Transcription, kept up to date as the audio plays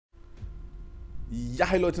Ja,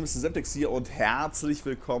 hi Leute, Mr. Semtex hier und herzlich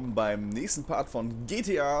willkommen beim nächsten Part von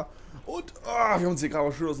GTA. Und wir haben uns hier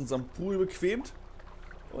gerade schön aus unserem Pool bequemt.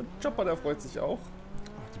 Und Chopper, der freut sich auch.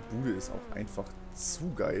 Ach, die Bude ist auch einfach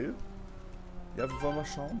zu geil. Ja, wir wollen mal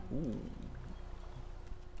schauen.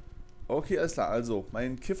 Okay, alles klar. Also,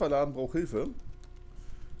 mein Kifferladen braucht Hilfe.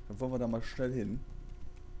 Dann wollen wir da mal schnell hin.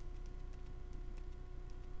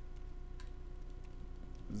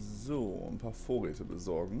 So, ein paar Vorräte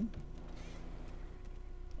besorgen.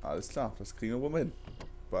 Alles klar, das kriegen wir wohl mal hin.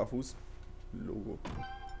 Barfuß, Logo.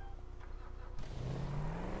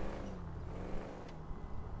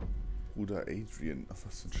 Bruder Adrian. Ach,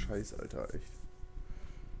 was für ein Scheiß, Alter, echt.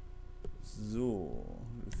 So,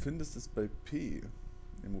 du findest es bei P.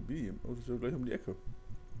 Immobilien. Oh, das ist ja gleich um die Ecke.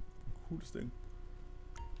 Cooles Ding.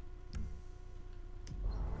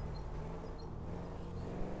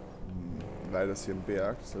 Leider ist hier ein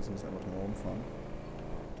Berg, das heißt, wir müssen einfach mal rumfahren.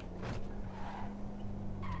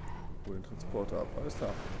 Hol den Transporter ab, alles klar.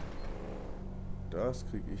 Das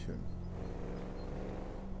kriege ich hin.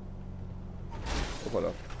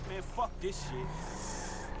 Hoppala.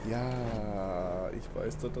 Ja, ich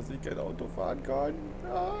weiß doch, dass ich kein Auto fahren kann.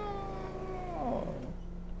 Ah.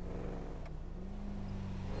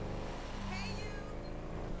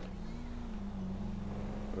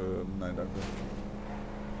 Nein, danke.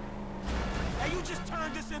 Hey, you just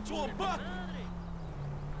turned this into a buck.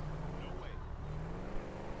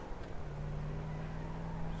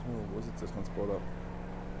 So, wo ist jetzt der Transporter?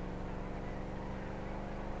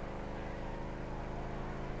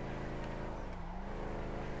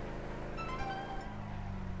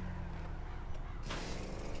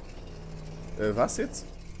 Was jetzt?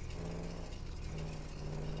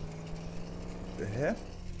 Hä?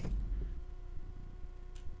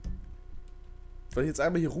 Weil ich jetzt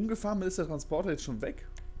einmal hier rumgefahren bin, ist der Transporter jetzt schon weg?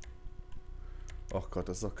 Ach Gott,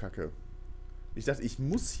 das ist doch kacke. Ich dachte, ich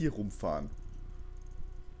muss hier rumfahren.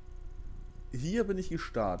 Hier bin ich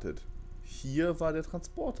gestartet. Hier war der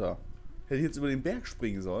Transporter. Hätte ich jetzt über den Berg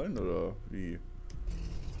springen sollen, oder wie?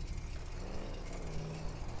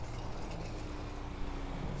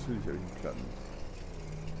 Natürlich habe ich einen Platten.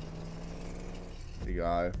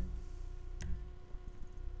 Egal.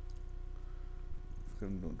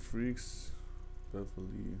 Fremde und Freaks.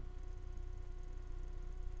 Beverly.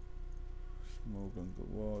 Smoke on the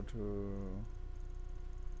water.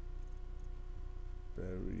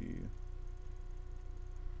 Barry.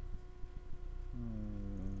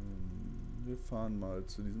 Wir fahren mal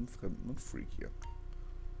zu diesem Fremden und Freak hier.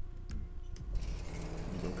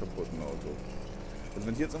 In so einem kaputten Auto. Also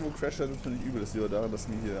wenn ich jetzt irgendwo crash, dann finde ich übel. Das liegt aber daran, dass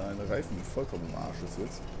mir hier eine Reifen vollkommen im Arsch ist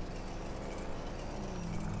jetzt.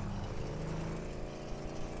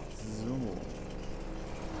 So.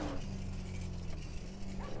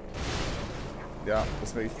 Ja,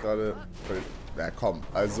 das merke ich gerade. Ja komm,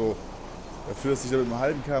 also dafür, dass ich da mit einem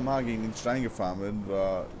halben km/h gegen den Stein gefahren bin,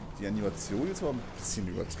 war die Animation jetzt aber ein bisschen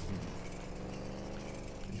übertrieben.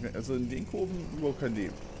 Also in den Kurven überhaupt kein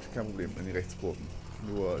Problem, in den Rechtskurven.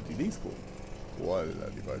 Nur die Linkskurven. Oh, Alter,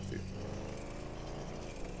 die Waldfee.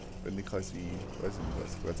 Wendekreis wie, weiß ich nicht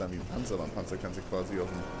was, ich wollte sagen wie ein Panzer, aber ein Panzer kannst du quasi auf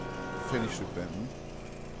ein Pfennigstück wenden.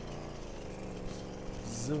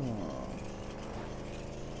 So.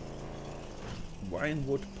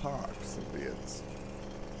 Winewood Park sind wir jetzt.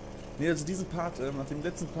 Ne, also diesen Part, nach dem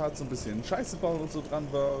letzten Part so ein bisschen Scheiße bauen und so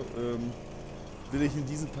dran war, will ich in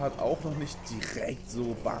diesem Part auch noch nicht direkt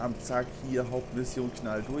so bam, zack, hier Hauptmission,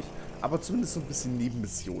 knall durch, aber zumindest so ein bisschen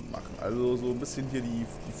Nebenmissionen machen. Also so ein bisschen hier die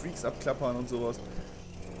Freaks abklappern und sowas.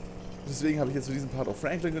 Deswegen habe ich jetzt für diesen Part auch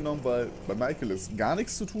Franklin genommen, weil bei Michael ist gar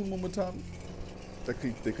nichts zu tun momentan. Der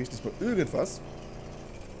kriegt nicht mal irgendwas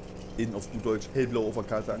in, auf gut Deutsch, hellblau auf der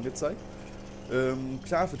Karte angezeigt.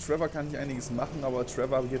 Klar, für Trevor kann ich einiges machen, aber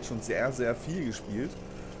Trevor habe ich jetzt schon sehr, sehr viel gespielt.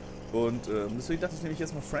 Und deswegen dachte ich, nehme ich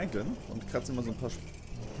jetzt mal Franklin und kratze immer so ein paar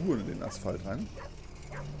Spuren in den Asphalt rein.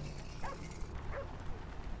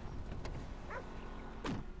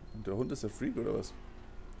 Und der Hund ist der Freak, oder was?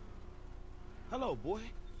 Hello, boy.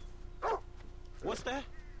 What's that?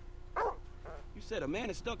 You said a man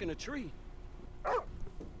is stuck in a tree.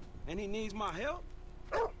 And he needs my help?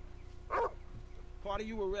 Part of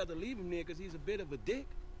you would rather leave him there because he's a bit of a dick?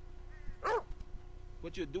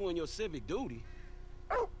 But you're doing your civic duty.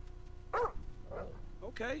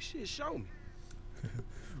 Okay, shit, show me.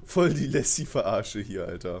 Voll die Lassie-Verarsche hier,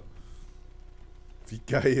 Alter. Wie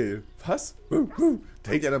geil. Was?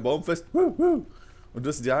 Da hängt ja der Baum fest. Und du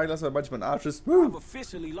hast ihn jagen lassen, weil manchmal ein Arsch ist. I've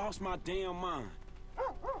officially lost my damn mind.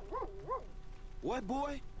 What,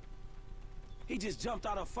 boy? He just jumped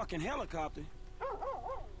out of a fucking helicopter.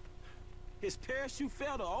 His parachute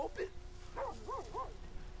failed to open?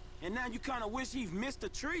 And And now you kind of wish he'd missed a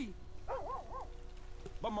tree.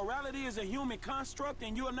 But morality is a human construct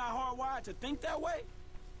and you are not hardwired to think that way?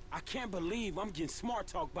 I can't believe I'm getting smart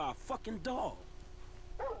talked by a fucking dog.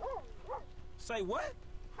 Say what?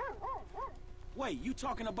 Wait, you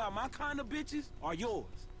talking about my kind of bitches or yours?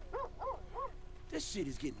 This shit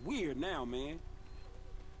is getting weird now, man.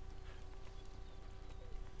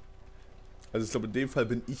 Also ich glaube, in dem Fall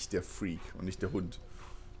bin ich der Freak und nicht der Hund.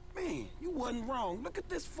 Man, you wasn't wrong. Look at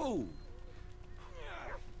this fool.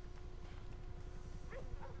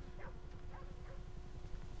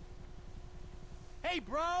 Hey,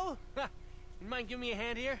 bro! You mind giving me a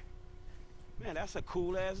hand here? Man, that's a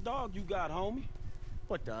cool-ass dog you got, homie.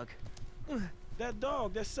 What dog? That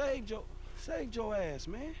dog that saved your ass,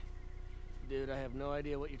 man. Dude, I have no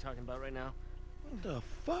idea what you're talking about right now. What the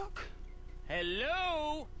fuck?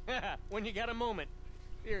 Hello? When you got a moment.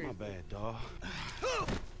 Seriously. My bad, dog.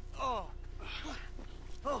 Oh.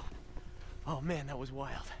 Oh, man, that was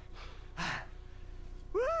wild.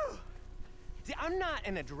 Woo! See, I'm not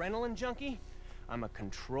an adrenaline junkie. I'm a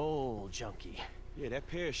control junkie. Yeah, that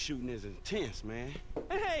parachuting is intense, man.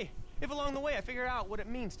 And hey, if along the way I figure out what it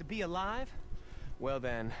means to be alive, well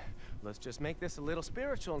then, let's just make this a little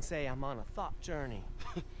spiritual and say I'm on a thought journey.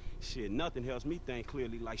 Shit, nothing helps me think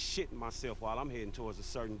clearly like shitting myself while I'm heading towards a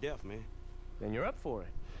certain death, man. Then you're up for it.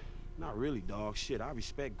 Not really, dog. Shit, I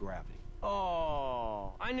respect gravity.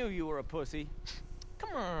 Oh, I knew you were a pussy.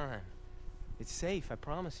 Come on. It's safe, I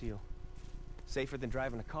promise you. Safer than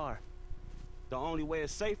driving a car. The only way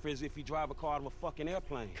it's safer is if you drive a car out of a fucking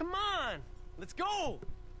airplane. Come on! Let's go!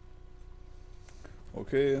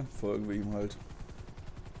 Okay, folgen wir ihm halt.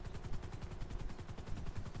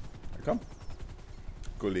 Na komm.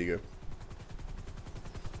 Kollege.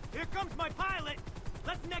 Here comes my pilot!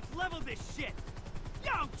 Let's next level this shit!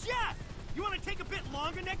 Yo, Jeff! You wanna take a bit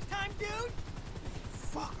longer next time, dude?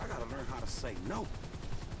 Fuck, I gotta learn how to say no.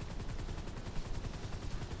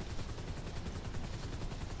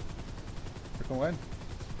 Ja, komm rein.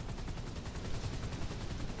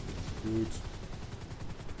 Gut.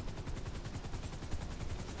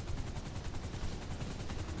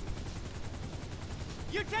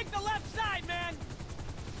 You take the left side, man!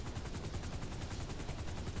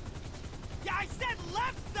 Yeah, I said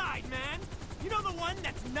left side, man! You know the one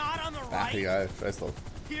that's not on the Ach, right? egal. Scheiß drauf.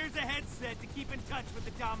 Here's a headset to keep in touch with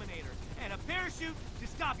the Dominator, and a parachute to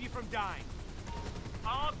stop you from dying.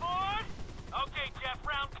 All aboard? Okay, Jeff,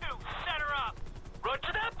 round 2. Set her up.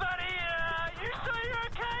 Roger that, buddy. You sure you're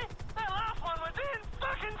okay? That last one was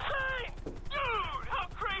fucking-insane! Dude, how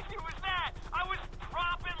crazy was that? I was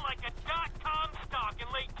dropping like a .com stock in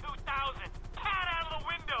late 2000. Cat out of the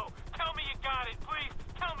window. Tell me you got it, please.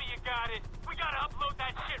 Tell me you got it. We gotta upload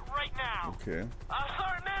that shit right now. Okay.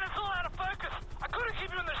 Sorry, man, it's a little out of focus. I couldn't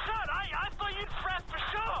keep you in the shot. I thought you'd press for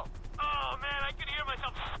show. Oh, man, I could hear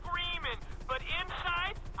myself screaming. But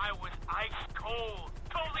inside, I was ice cold.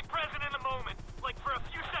 Totally present in the moment. Like, for a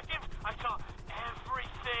few seconds, I saw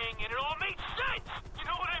everything, and it all made sense. You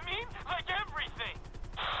know what I mean? Like, everything.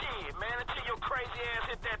 Shit, man, until your crazy ass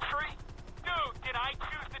hit that tree. Dude, did I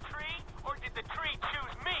choose the tree, or did the tree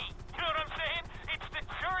choose me? You know what I'm saying? It's the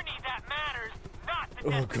journey that matters, not the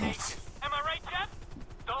destination. Am I right, Jeff?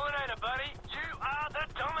 Dominator, buddy. You are the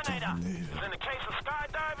Dominator. In the case of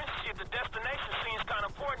skydiving, shit, the destination seems kind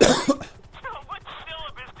of important. So, what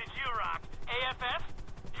syllabus did you rock? AFS?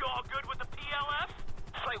 You all good with the PLF?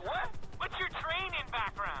 Say what? What's your training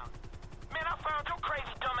background? Man, I found your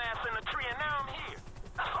crazy dumbass in the tree, and now I'm here.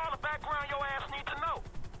 That's all the background your ass needs to know.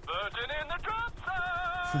 Virgin in the drop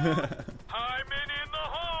zone. Hymen in the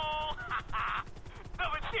hole. No,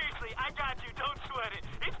 but seriously, I got you. Don't sweat it.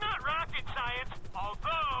 It's not rocket science,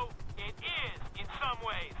 although it is in some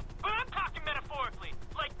ways. But I'm talking metaphorically,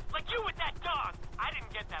 like you with that dog. I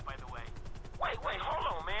didn't get that, by the way. Wait, hold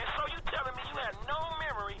on, man. So you telling me you had no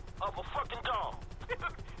memory of a fucking dog?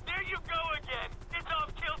 There you go again. It's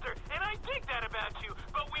off kilter, and I dig that about you.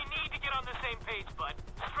 But we need to get on the same page, bud.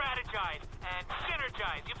 Strategize and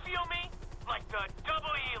synergize. You feel me? Like the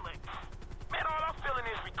double helix. Man, all I'm feeling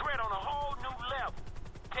is regret on a whole new level.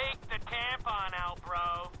 Take the tampon out,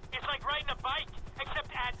 bro. It's like riding a bike, except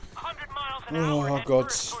at 100 miles an hour. Oh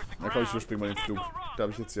Gott. Da komm, ich überspringe mal den Flug. Da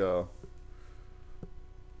habe ich jetzt ja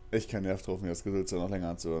echt keinen Nerv drauf, mir das Gesülze noch länger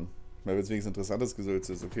anzuhören. Ich meine, wenn es wenigstens interessantes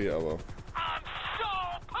Gesülze ist, okay, aber... I'm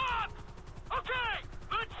so pumped! Okay,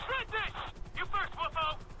 let's shred this! You first,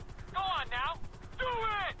 Wuffo! Go on now! Do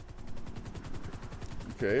it!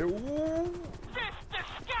 Okay. Fist the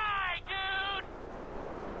sky, dude!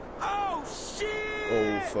 Oh, shit!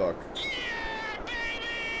 Oh, fuck. Yeah,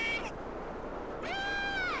 baby! Woo!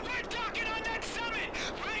 We're docking on that summit!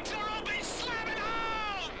 Brakes are open, slamming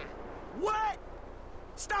home!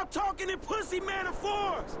 Stop talking in pussy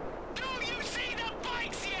metaphors! Do you see the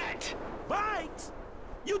bikes yet? Bikes?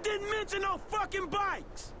 You didn't mention no fucking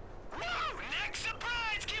bikes! Woo! Next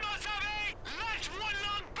surprise, Kimosabe! Last one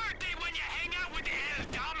long birthday when you hang out with the El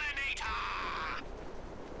Dominator!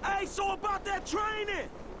 Hey, so about that training!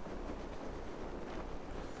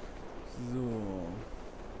 So.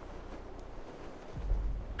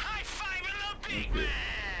 High five in the big man!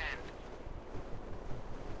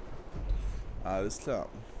 Alles klar.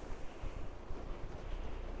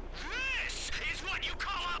 This is what you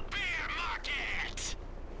call a bear market!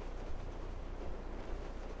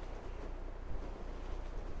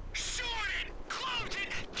 Sorted, closed,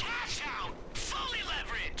 cash out, fully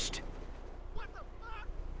leveraged! What the fuck?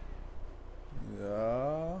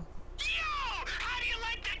 Ja. Yo! How do you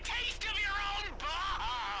like the taste of your own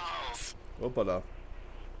balls? Hoppala.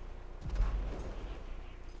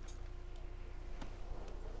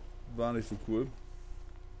 War nicht so cool.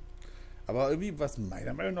 Aber irgendwie, was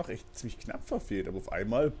meiner Meinung nach echt ziemlich knapp verfehlt. Aber auf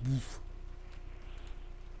einmal.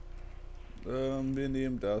 Wir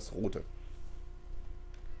nehmen das rote.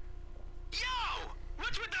 Yo!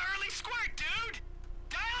 What's with the early squirt, dude?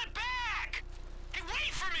 Dial it back! Hey,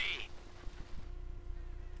 wait for me!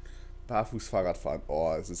 Barfuß Fahrradfahren.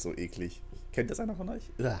 Oh, es ist so eklig. Kennt das einer von euch?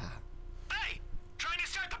 Ah. Hey! Trying to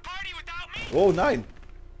start the party without me? Oh nein!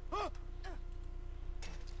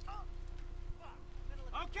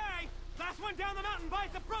 Okay, last one down the mountain buys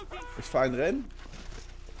the protein. Ich fahre ein Rennen.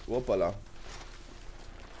 Hoppala.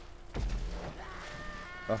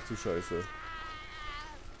 Ach du Scheiße.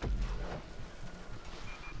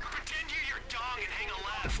 Pretend you're your dong and hang a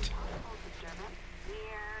left.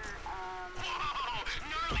 Whoa!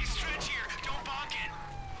 Gnarly stretch here. Don't bonk it.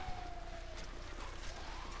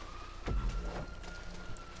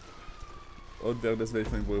 Und währenddessen werde ich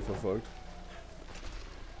von dem Bull verfolgt.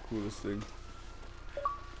 Cooles Ding.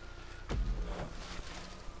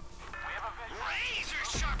 Razor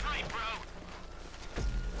sharp right, bro.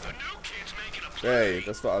 The new kid's making a play. Hey,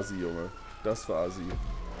 das war Assi, Junge. Das war Assi. No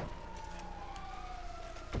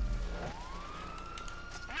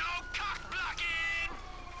cock blocking.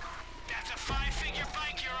 That's a 5-figure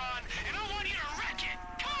bike you're on, and I want you to wreck it.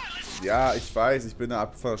 Come on, let's. Ja, ich weiß, ich bin da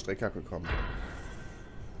ab von der Strecke abgekommen.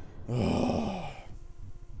 Oh.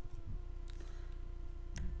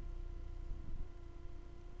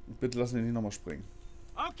 Bitte lass mich nicht nochmal springen.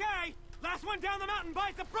 Okay, last one down the mountain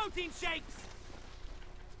buys the protein shakes.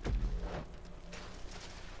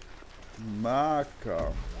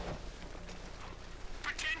 Marker.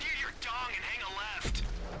 Pretend you're your dong and hang a left.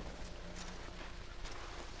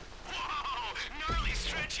 Whoa! Gnarly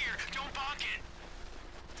stretch here. Don't bonk it.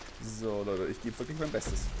 So, Leute, ich gebe wirklich mein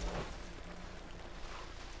Bestes.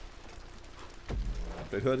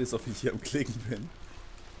 Vielleicht hört ihr es auch, wie ich hier am Klicken bin.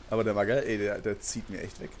 Aber der war geil, ey, der zieht mir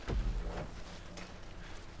echt weg.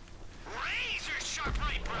 Razor sharp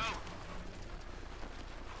right, bro.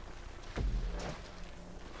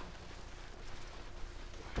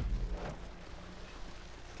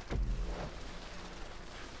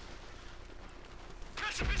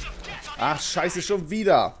 Precipice of death on the Ach, scheiße, schon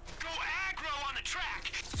wieder. Go aggro on the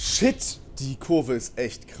track. Shit, die Kurve ist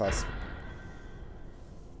echt krass.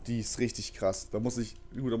 Die ist richtig krass. Da muss ich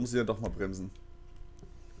dann doch mal bremsen.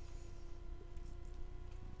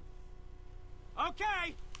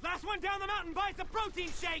 Okay, last one down the mountain buys the protein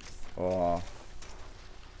shakes. Oh.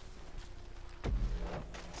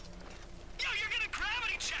 Yo, you're gonna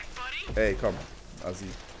gravity check, buddy. Ey, komm. Assi.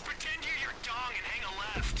 Pretend you're your dong and hang a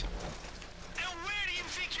left. And where do you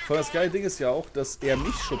think you're Voll das geile going? Ding ist ja auch, dass er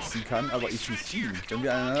mich schubsen kann, aber ich nicht ihn. Wenn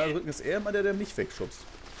wir aneinander drücken, ist er immer der, der mich wegschubst.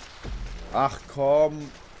 Ach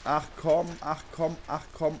komm. Ach komm, ach komm, ach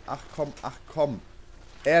komm, ach komm, ach komm.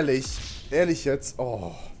 Ehrlich jetzt.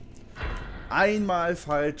 Oh. Einmal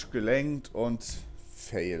falsch gelenkt und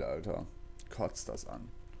fail, Alter. Kotzt das an.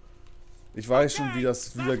 Ich weiß schon, wie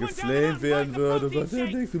das wieder geflamed werden würde. Aber der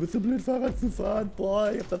denkst, du bist so blöd, Fahrrad zu fahren.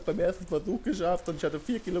 Boah, ich hab das beim ersten Versuch geschafft und ich hatte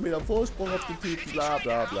 4 Kilometer Vorsprung auf die Typen. Bla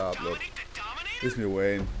bla bla bla. Dominate the Dominator? Ist mir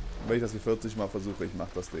Wayne. Wenn ich das hier 40 Mal versuche, ich mach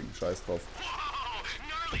das Ding. Scheiß drauf. Whoa!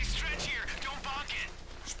 Gnarly stretch here. Don't bonk it.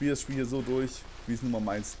 Ich spiele das Spiel hier so durch, wie es nun mal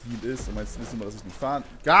mein Stil ist. Und mein Stil ist nun mal, dass ich nicht fahren.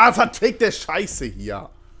 Ah, vertickte Scheiße hier.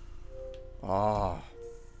 Ah.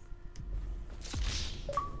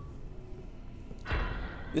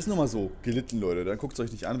 Ist nun mal so, gelitten, Leute. Dann guckt es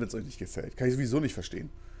euch nicht an, wenn es euch nicht gefällt. Kann ich sowieso nicht verstehen.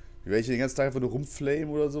 Wie welche den ganzen Tag einfach nur rumflamen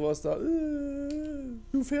oder sowas da.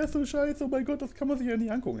 Du fährst so scheiße, oh mein Gott, das kann man sich ja nicht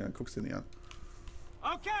angucken. Ja, dann guckst du dir nicht an.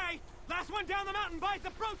 Okay, last one down the mountain buys the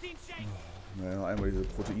protein shake. Naja, einmal diese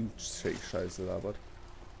Protein-Shake-Scheiße labert.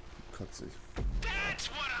 Kotzig. That's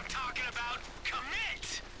what I'm talking about.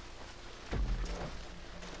 Commit.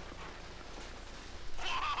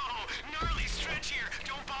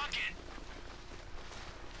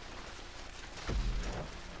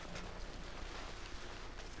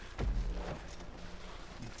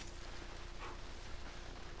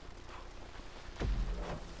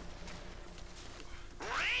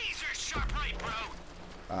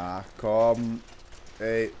 Komm.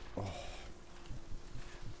 Ey. Oh.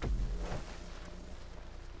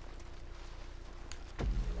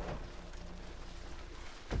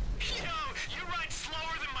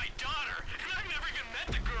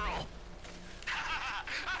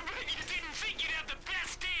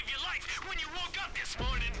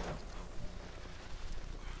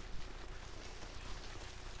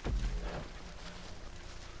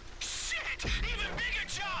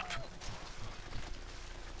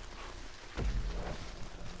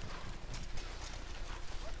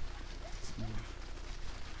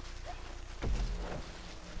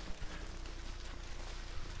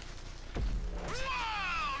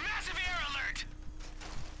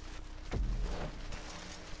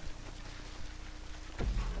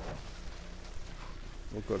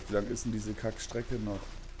 Oh Gott, wie lang ist denn diese Kackstrecke noch?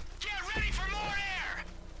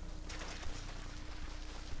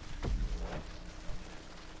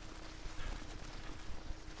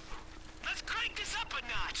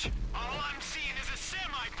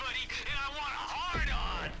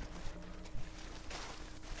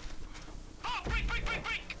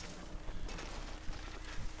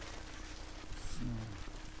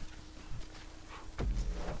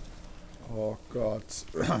 Oh Gott.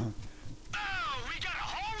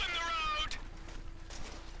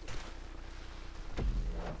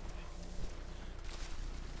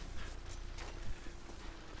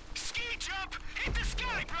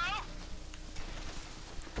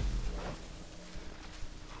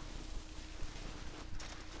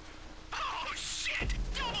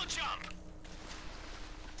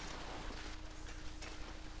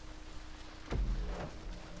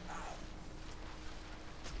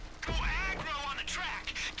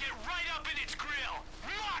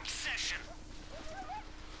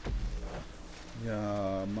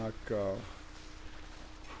 Ja, Macker.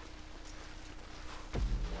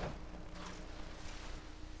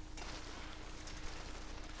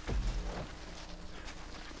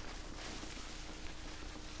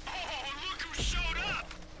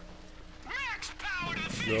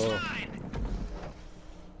 So.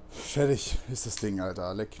 Fertig ist das Ding,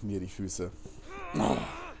 Alter. Leck mir die Füße. Oh.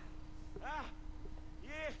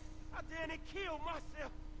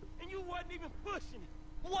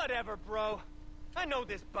 Whatever, bro. I know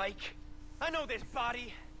this bike. I know this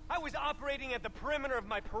body. I was operating at the perimeter of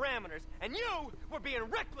my parameters, and you were being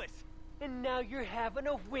reckless. And now you're having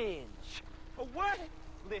a whinge. A what?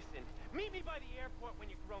 Listen, meet me by the airport when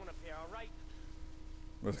you're grown up here, all right?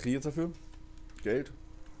 Was kriege ich jetzt dafür? Geld?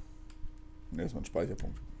 Ne, ist mal ein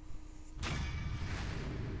Speicherpunkt.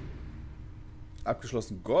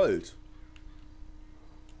 Abgeschlossen Gold.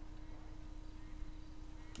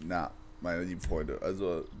 Na, meine lieben Freunde,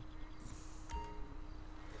 also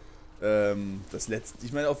das letzte,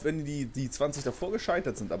 ich meine, auch wenn die 20 davor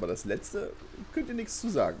gescheitert sind, aber das letzte könnt ihr nichts zu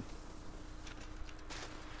sagen.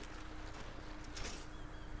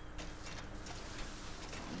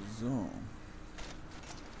 So.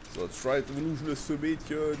 So, Stride Evolution ist für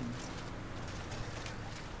Mädchen.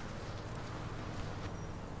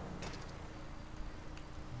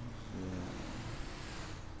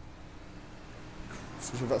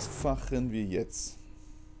 So. Was fahren wir jetzt?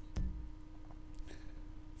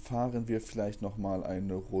 Fahren wir vielleicht noch mal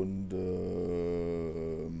eine Runde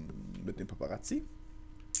mit dem Paparazzi?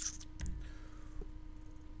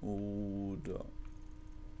 Oder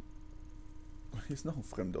hier ist noch ein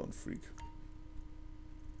Fremder und Freak.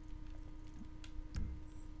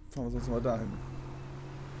 Fahren wir sonst mal dahin.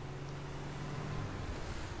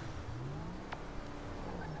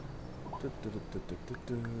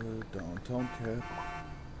 Downtown Cap.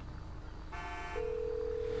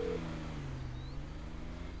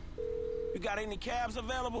 You got any cabs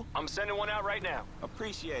available? I'm sending one out right now.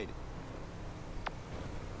 Appreciate it.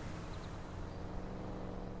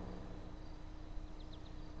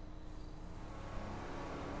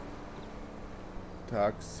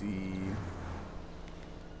 Taxi.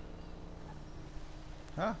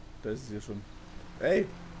 Ha, da ist es hier schon. Ey!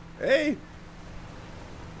 Ey!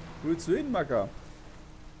 Wo willst du hin, Macker?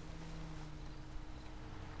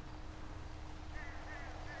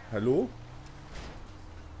 Hallo?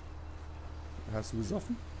 Hast du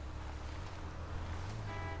gesoffen?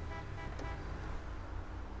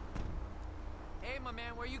 Hey, my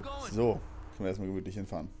man, where you going? So, können wir erstmal gemütlich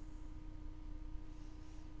hinfahren.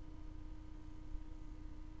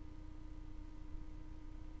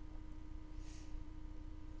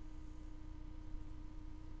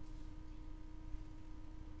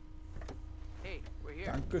 Hey, we're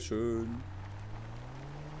here. Dankeschön.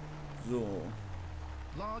 So.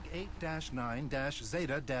 Log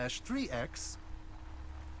 8-9-Zeta-3X.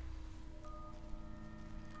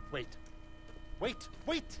 Wait.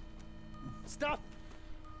 Stop!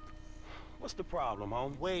 What's the problem,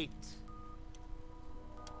 homie? Wait.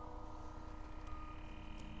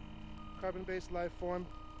 Carbon-based life form.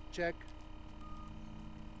 Check.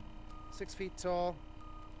 6 feet tall.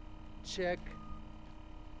 Check.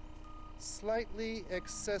 Slightly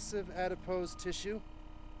excessive adipose tissue.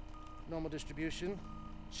 Normal distribution.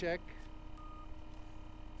 Check.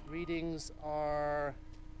 Readings are...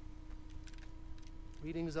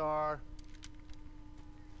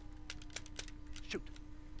 Shoot.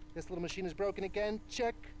 This little machine is broken again.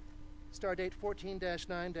 Check. Stardate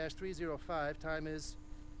 14-9-305. Time is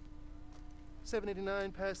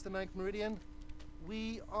 7:89 past the 9th meridian.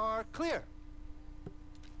 We are clear.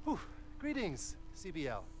 Whew. Greetings,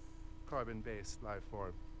 CBL. Carbon-based life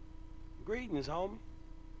form. Greetings, homie.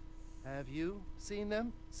 Have you seen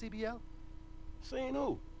them, CBL? Seen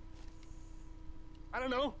who? I don't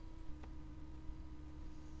know.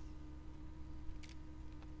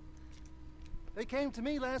 They came to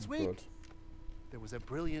me last week. Gut. There was a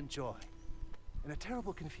brilliant joy and a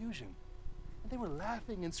terrible confusion. And they were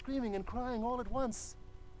laughing and screaming and crying all at once.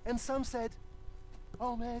 And some said,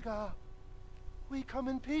 Omega, we come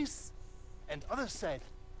in peace. And others said,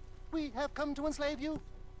 we have come to enslave you.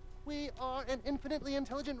 We are an infinitely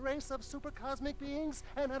intelligent race of super cosmic beings,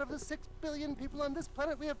 and out of the 6 billion people on this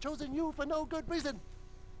planet, we have chosen you for no good reason.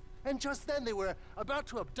 And just then they were about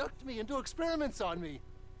to abduct me and do experiments on me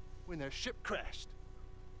when their ship crashed.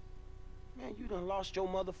 Man, you done lost your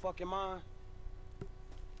motherfucking mind.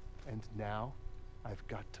 And now I've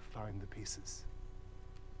got to find the pieces.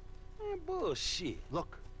 Man, bullshit.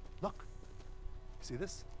 Look, look. See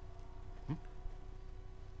this?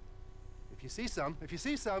 If you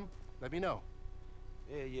see some, let me know.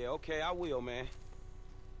 Yeah, okay, I will, man.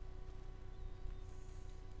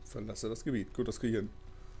 Verlasse das Gebiet. Gut, das kriege ich hin.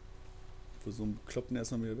 Versuchen, Kloppen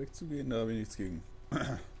erstmal wieder wegzugehen. Da habe ich nichts gegen.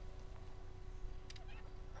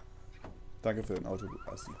 Danke für dein Auto, du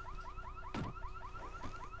Assi.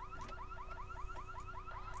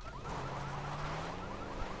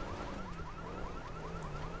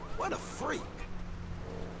 What a freak.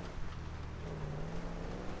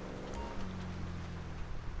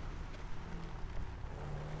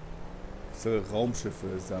 Ich soll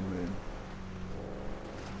Raumschiffe sammeln.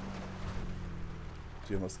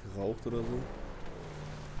 Die haben was geraucht oder so?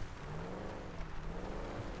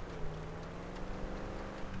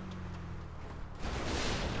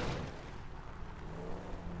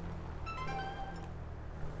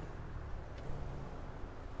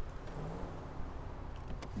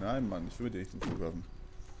 Nein, Mann, ich will dir nicht den Flughafen.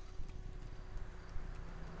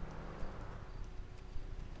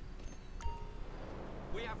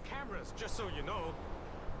 We have cameras, just so you know.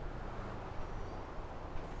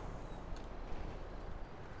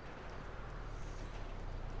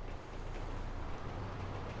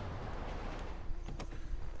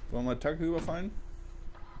 Wollen wir mal Attacke überfallen?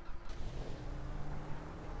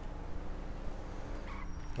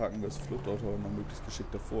 Parken wir das Fluchtauto noch möglichst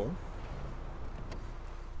geschickt davor.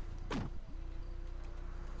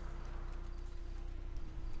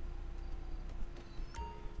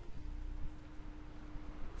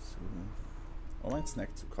 So. Um einen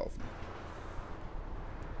Snack zu kaufen.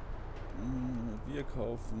 Wir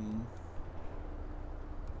kaufen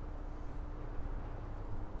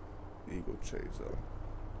Ego Chaser.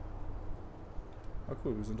 Ah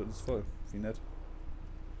cool, wir sind alles voll. Wie nett.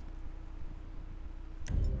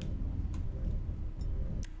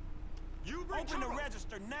 You bring Open the trouble.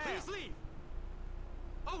 register now. Please leave.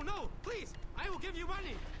 Oh no, please. I will give you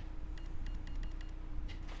money.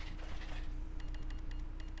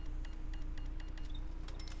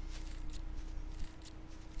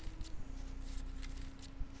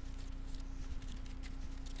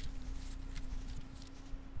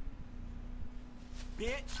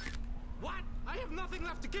 Bitch. What? I have nothing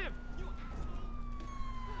left to give. You...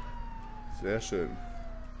 Sehr schön.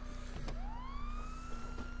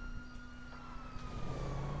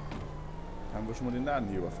 Haben wir schon mal den Laden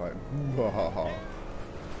hier überfallen. Uhaha.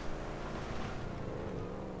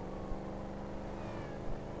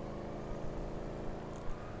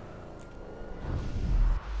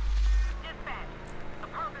 Dispatch. The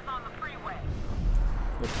perp is on the freeway.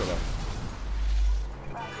 Upsala.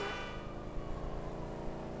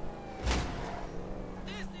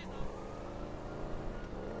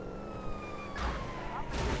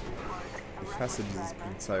 Ich hasse dieses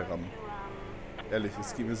Polizeirammen. Ehrlich,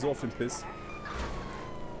 es geht mir so auf den Piss.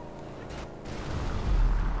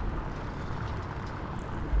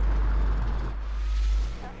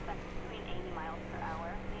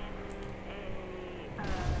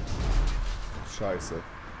 Scheiße.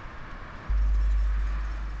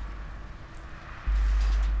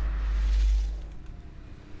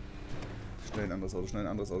 anderes Auto, schnell, ein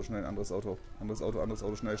anderes Auto, schnell, ein anderes Auto. Anderes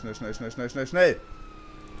Auto, schnell, schnell, schnell, schnell, schnell, schnell, schnell!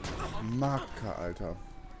 Marker, Alter.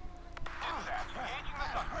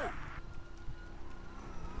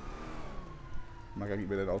 Marker, gib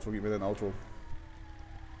mir dein Auto, gib mir dein Auto.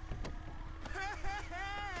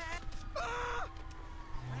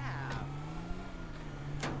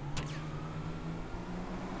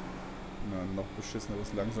 Na, noch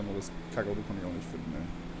beschisseneres, langsameres Kackauto kann ich auch nicht finden, ey.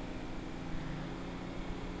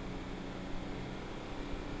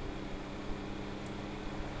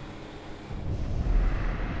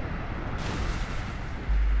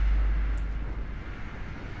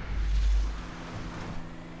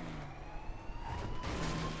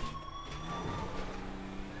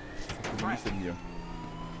 Wo bin ich denn hier?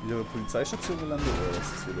 Wieder eine Polizeistation gelandet oder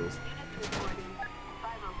was ist hier los?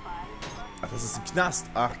 Ach, das ist ein Knast.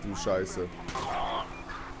 Ach du Scheiße.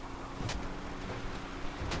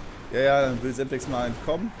 Ja, dann will Semtex mal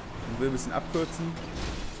entkommen und will ein bisschen abkürzen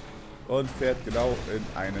und fährt genau in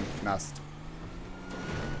einen Knast.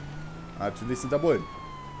 Natürlich sind da Bullen.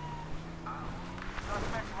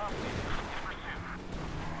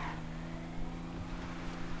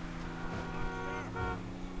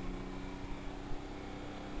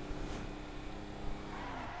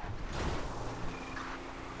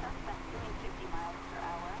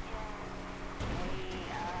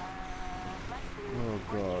 Oh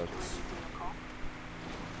Gott.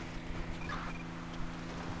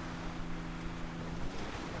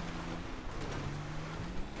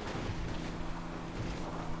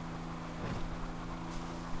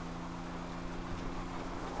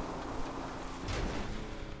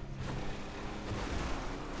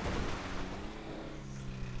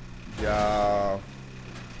 Ja.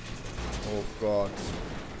 Oh Gott.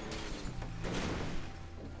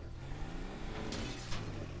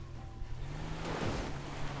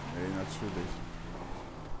 Nee, natürlich.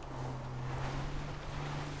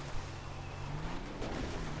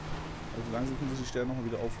 Also langsam können sich die Sterne nochmal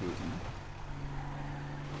wieder auflösen.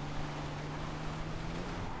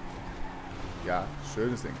 Ja,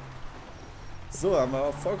 schönes Ding. So, haben wir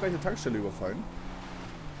erfolgreiche Tankstelle überfallen.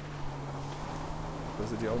 Das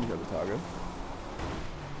sind ja auch nicht alle Tage.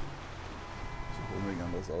 So, unbedingt ein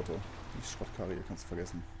anderes Auto. Die Schrottkarre hier kannst du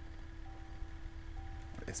vergessen.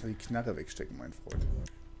 Erstmal die Knarre wegstecken, mein Freund.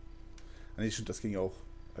 Ah, nee, stimmt, das ging ja auch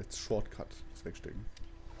als Shortcut, das Wegstecken.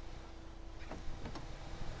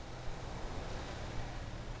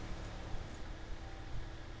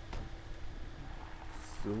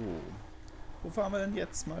 So. Wo fahren wir denn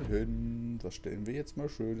jetzt mal hin? Was stellen wir jetzt mal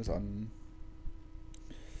Schönes an?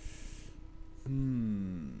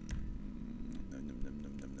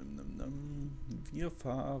 Wir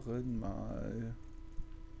fahren mal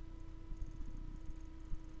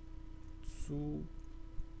zu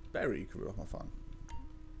Barry, können wir doch mal fahren.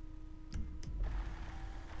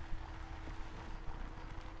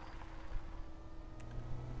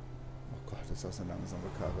 Oh Gott, ist das eine langsame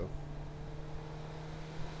Karre.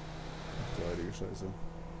 Ach du heilige Scheiße.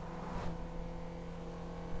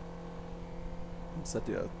 Das hat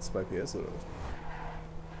ja 2 PS oder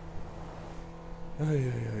was?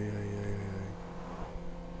 Eieieiei.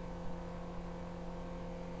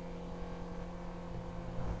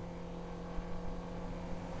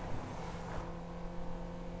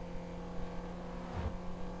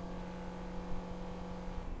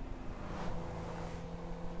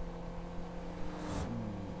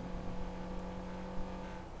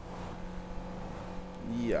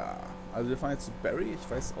 Ja, also wir fahren jetzt zu Barry. Ich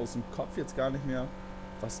weiß aus dem Kopf jetzt gar nicht mehr,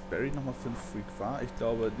 was Barry nochmal für ein Freak war. Ich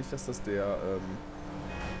glaube nicht, dass das der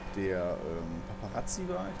Paparazzi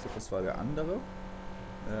war. Ich glaube, das war der andere.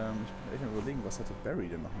 Ich bin echt mal überlegen, was hatte Barry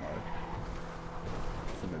denn nochmal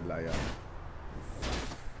für eine Leier.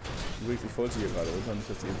 Übrigens, ich wollte hier gerade runter, nicht,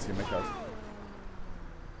 dass die jetzt hier meckert.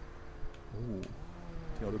 Oh,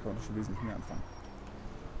 die Auto kann man schon wesentlich mehr anfangen.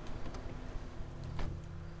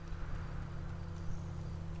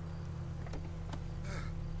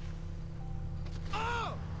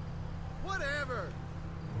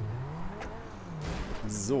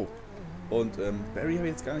 So, und Barry habe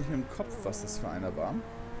ich jetzt gar nicht mehr im Kopf, was das für einer war.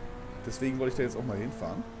 Deswegen wollte ich da jetzt auch mal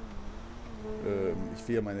hinfahren. Ich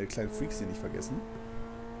will ja meine kleinen Freaks hier nicht vergessen.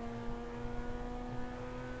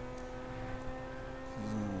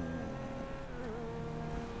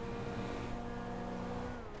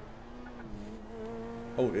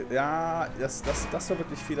 So. Oh, ja, das war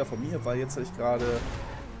wirklich Fehler von mir, weil jetzt habe ich gerade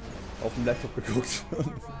auf dem Laptop geguckt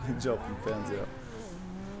und nicht auf dem Fernseher.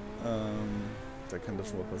 Da kann das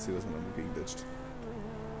schon mal passieren, dass man dann dagegen ditcht.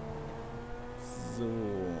 So.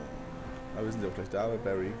 Aber wir sind ja auch gleich da bei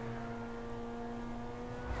Barry.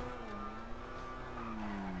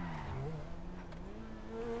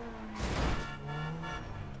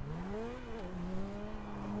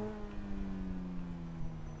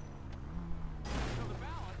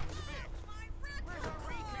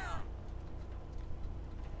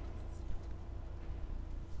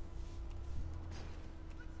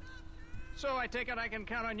 So I take it I can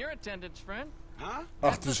count on your attendance, friend? Huh?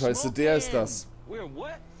 Ach du Scheiße, der ist das. We're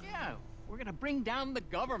what? Yeah, we're gonna bring down the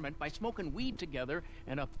government by smoking weed together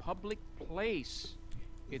in a public place.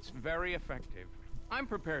 It's very effective. I'm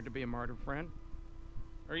prepared to be a martyr, friend.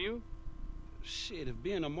 Are you? Shit, if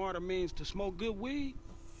being a martyr means to smoke good weed,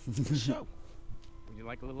 for sure. Would you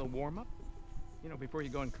like a little warm-up? You know, before you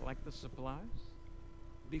go and collect the supplies?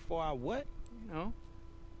 Before I what? You know,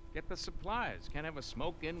 get the supplies. Can't have a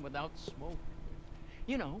smoke in without smoke.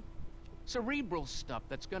 You know, cerebral stuff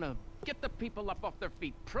that's gonna get the people up off their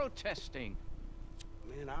feet protesting.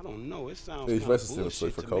 Man, I don't know. It sounds Ich kind weiß, of dass der das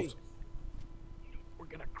Zeug bullshit to me. verkauft. We're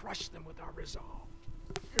gonna crush them with our resolve.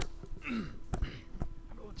 Here.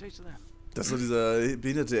 Have a little taste of that. Das ist so dieser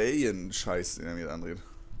behinderte Alien-Scheiß, den er mir andreht.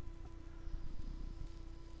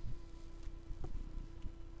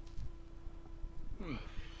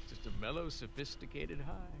 Just a mellow, sophisticated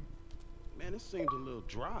high. Man, it seems a little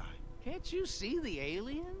dry. Can't you see the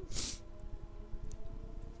aliens?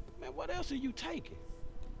 Man, what else are you taking?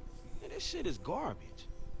 Man, this shit is garbage.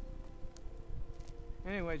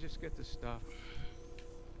 Anyway, just get the stuff.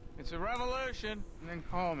 It's a revolution, and then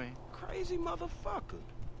call me. Crazy motherfucker.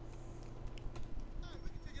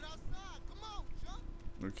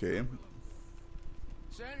 Okay.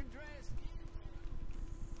 San Andreas.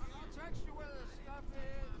 I'll text you where the stuff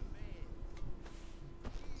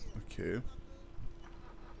is. Okay.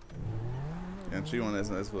 Ja, schick mal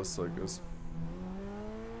erst, wo das Zeug ist.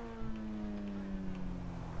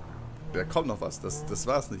 Da kommt noch was, das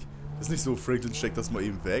war's nicht. Das ist nicht so, Franklin steckt das mal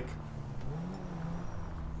eben weg.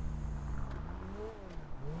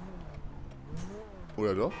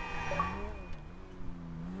 Oder doch?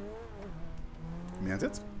 Im Ernst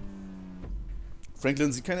jetzt?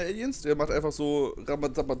 Franklin sieht keine Aliens, der macht einfach so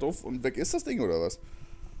Rabattabaduff und weg ist das Ding, oder was?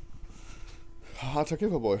 Harter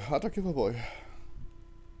Kifferboy, harter Kifferboy.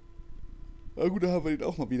 Na gut, da haben wir den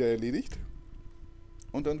auch mal wieder erledigt.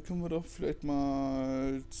 Und dann können wir doch vielleicht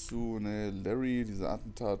mal zu, ne, Larry, diese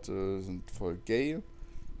Attentate sind voll gay.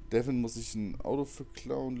 Devin muss sich ein Auto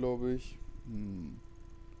verklauen, glaube ich.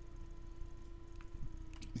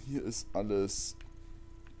 Hier ist alles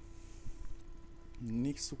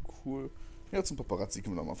nicht so cool. Ja, zum Paparazzi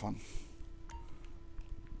können wir doch mal fahren.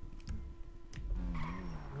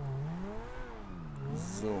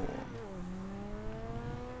 So.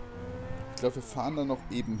 Ich glaube, wir fahren da noch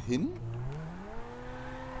eben hin.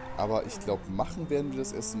 Aber ich glaube, machen werden wir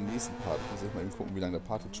das erst im nächsten Part. Ich muss jetzt mal eben gucken, wie lange der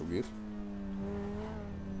Part jetzt schon geht.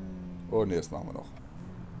 Oh ne, das machen wir noch.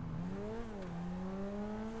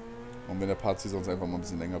 Und wenn der Part hier sonst einfach mal ein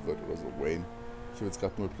bisschen länger wird oder so, Wayne. Ich habe jetzt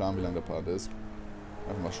gerade nur einen Plan, wie lange der Part ist.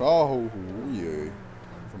 Einfach mal schauen.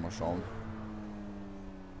 Einfach mal schauen.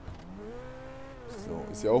 So,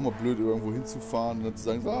 ist ja auch mal blöd, irgendwo hinzufahren und dann zu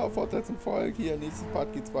sagen, so, Vorteil zum Volk, hier, nächstes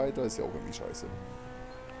Part geht's weiter. Ist ja auch irgendwie scheiße.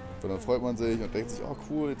 Und dann freut man sich und denkt sich, oh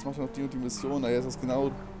cool, jetzt macht er noch die und die Mission. Naja, ist das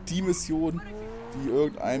genau die Mission, die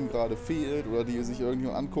irgendeinem gerade fehlt oder die sich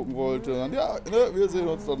irgendjemand angucken wollte. Und dann, ja, ne, wir sehen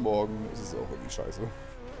uns dann morgen. Das ist auch irgendwie scheiße.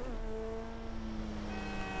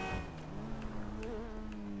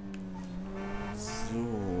 So.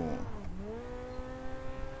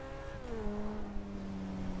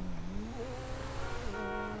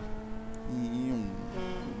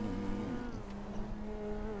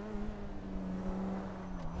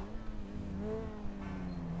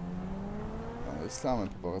 Alles klar, mein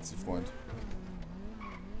Paparazzi-Freund.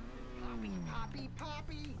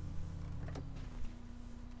 Poppy.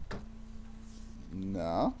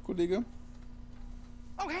 Na, Kollege?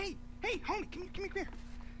 Oh, hey, homie, come here.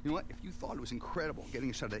 You know what? If you thought it was incredible getting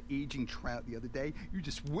a shot of that aging trout the other day, you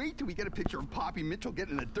just wait till we get a picture of Poppy Mitchell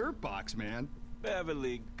getting in a dirt box, man.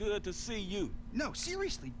 Beverly, good to see you. No,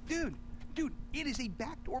 seriously, dude, it is a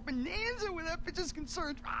backdoor bonanza where that bitch is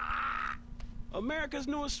concerned. Ah! America's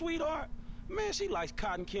newest sweetheart? Man, she likes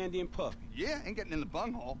cotton candy and puppy. Yeah, and getting in the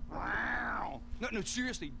bunghole. Wow. No,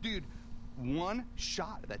 seriously, dude. One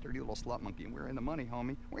shot of that dirty little slut monkey and we're in the money,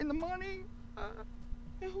 homie. We're in the money.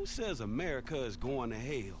 And who says America is going to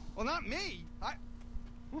hell? Well, not me.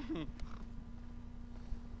 Come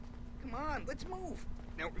on, let's move.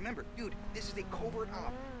 Now, remember, dude, this is a covert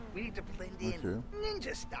op. We need to blend in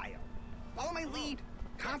ninja style. Follow my lead.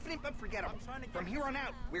 Confident but forgettable. From here on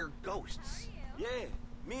out, we're ghosts. Yeah,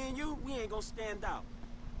 me and you, we ain't gonna stand out.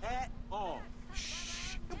 At all.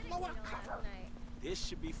 Shh, you'll blow our cover. This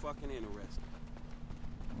should be fucking interesting.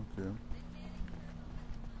 Okay.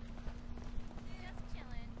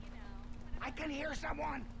 I can hear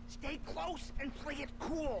someone. Stay close and play it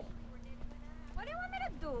cool. What do you want me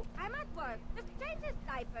to do? I'm at work. Just change his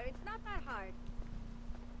diaper. It's not that hard.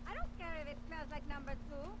 I don't care if it smells like number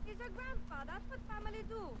 2. He's your grandpa. That's what family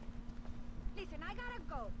do. Listen, I gotta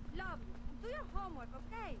go. Love you. Do your homework,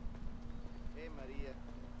 okay? Hey, Maria.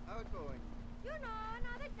 How it going? You know,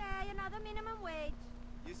 another day, another minimum wage.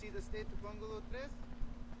 You see the state of Bungalow 3?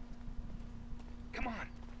 Come on.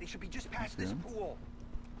 They should be just past this pool.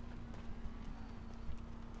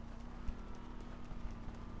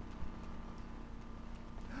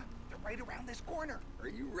 They're right around this corner. Are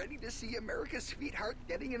you ready to see America's sweetheart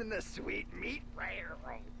getting in the sweet meat fryer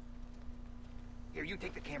roll? Here, you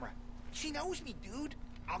take the camera. She knows me, dude.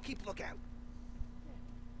 I'll keep lookout.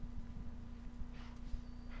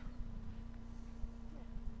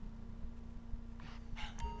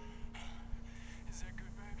 Is that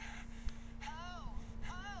good, babe?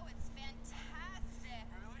 Oh, it's fantastic.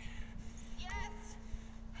 Really? Yes.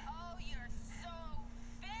 Oh, you're so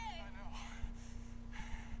big. I know.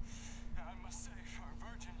 Now, I must say, for a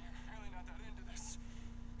virgin, you're really not that into this.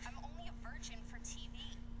 I'm only a virgin for TV.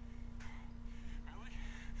 Really?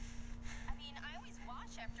 I mean, I always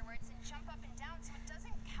watch afterwards and jump up and down, so it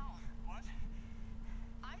doesn't count. What?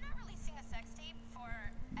 I'm not releasing a sex tape for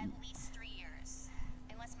at least 3 years,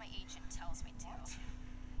 unless my agent tells me to. What?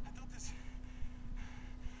 I thought this...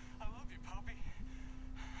 I love you, Poppy.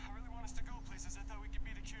 I really want us to go places. I thought we could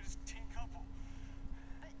be the cutest teen couple.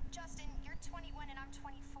 But Justin, you're 21 and I'm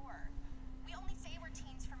 24. We only say we're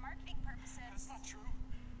teens for marketing purposes. That's not true.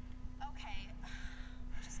 Okay,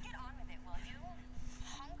 just get on with it, will you?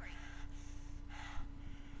 Hungry.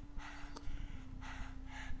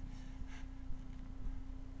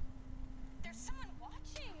 There's someone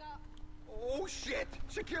watching. Oh, shit!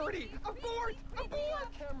 Security! Abort! Abort!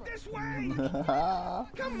 This way!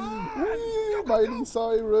 Come on! Whee, Miley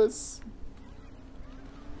Cyrus.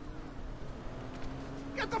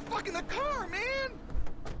 Get the fuck in the car, man!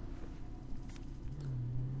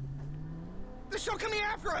 They're still coming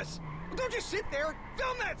after us! Don't just sit there!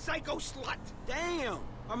 Film that psycho slut! Damn!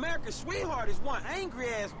 America's sweetheart is one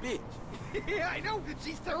angry-ass bitch. Yeah, I know!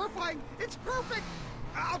 She's terrifying! It's perfect!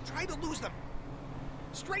 I'll try to lose them.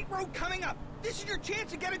 Straight road coming up! This is your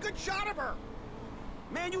chance to get a good shot of her!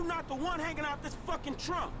 Man, you not the one hanging out this fucking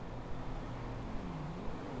trunk.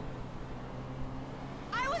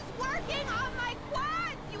 I was working on my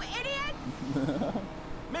quads, you idiot!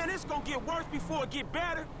 Man, it's gonna get worse before it get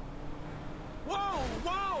better. Whoa,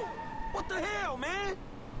 whoa! What the hell, man?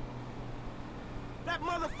 That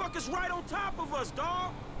motherfucker's right on top of us,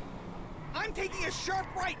 dawg. I'm taking a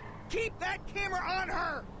sharp right! Keep that camera on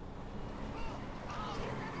her!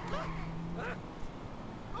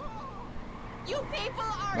 You people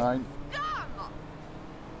are Nein. dumb!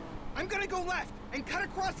 I'm gonna go left and cut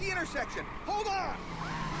across the intersection. Hold on!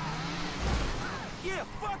 Yeah,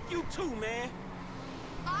 fuck you too, man.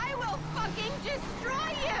 I will fucking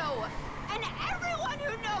destroy you! And everyone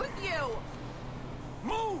who knows you!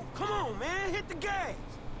 Move! Come on, man. Hit the gas.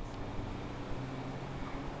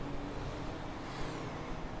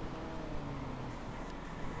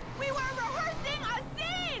 We were rehearsing a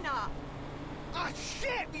scene! Ah,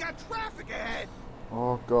 shit! We got traffic ahead!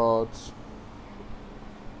 Oh Gott.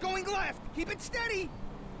 Going left! Keep it steady!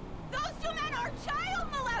 Those two men are child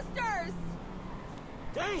molesters!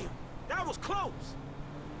 Damn, that was close.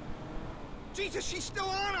 Jesus, she's still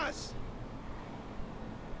on us!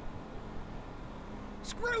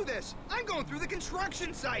 Screw this! I'm going through the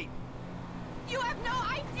construction site! You have no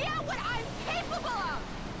idea what I'm capable of!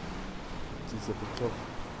 Dieser Begriff.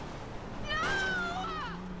 No!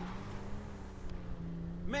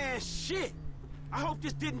 Man, shit. I hope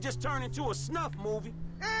this didn't just turn into a snuff movie.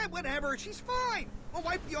 Whatever, she's fine! I'll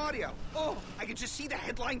wipe the audio. Oh, I can just see the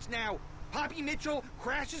headlines now. Poppy Mitchell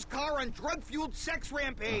crashes car on drug-fueled sex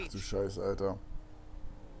rampage. Ach du Scheiße, Alter.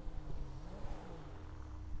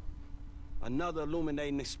 Another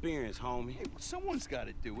illuminating experience, homie. Hey, someone's got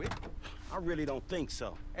to do it. I really don't think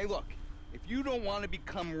so. Hey, look, if you don't want to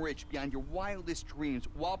become rich beyond your wildest dreams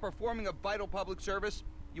while performing a vital public service,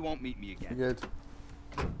 you won't meet me again. Geld.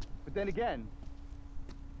 But then again,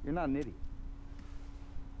 you're not an idiot.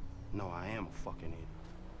 No, I am a fucking idiot.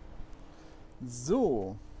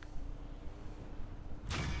 So.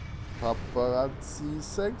 Paparazzi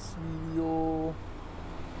Sexvideo.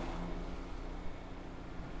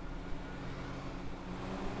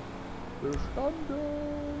 Bestanden.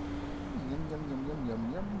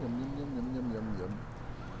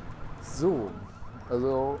 So,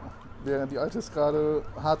 also während die Alte es gerade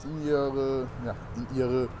hart in ihre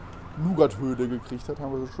Nougat-Höhle gekriegt hat,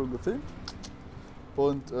 haben wir sie schon gefilmt.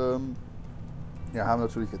 Und ja, haben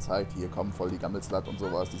natürlich gezeigt, hier kommen voll die Gammelslat und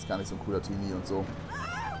sowas, die ist gar nicht so ein cooler Teenie und so.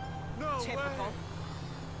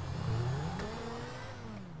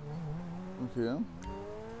 Okay.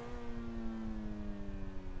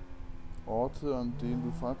 Orte, an denen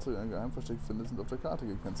du Fahrzeuge ein Geheimversteck findest, sind auf der Karte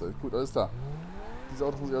gekennzeichnet. Gut, alles klar. Diese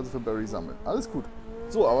Autos muss ich also für Barry sammeln. Alles gut.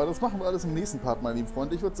 So, aber das machen wir alles im nächsten Part, meine lieben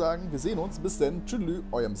Freunde. Ich würde sagen, wir sehen uns. Bis dann. Tschüss,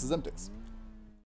 euer Mrs. Semtex.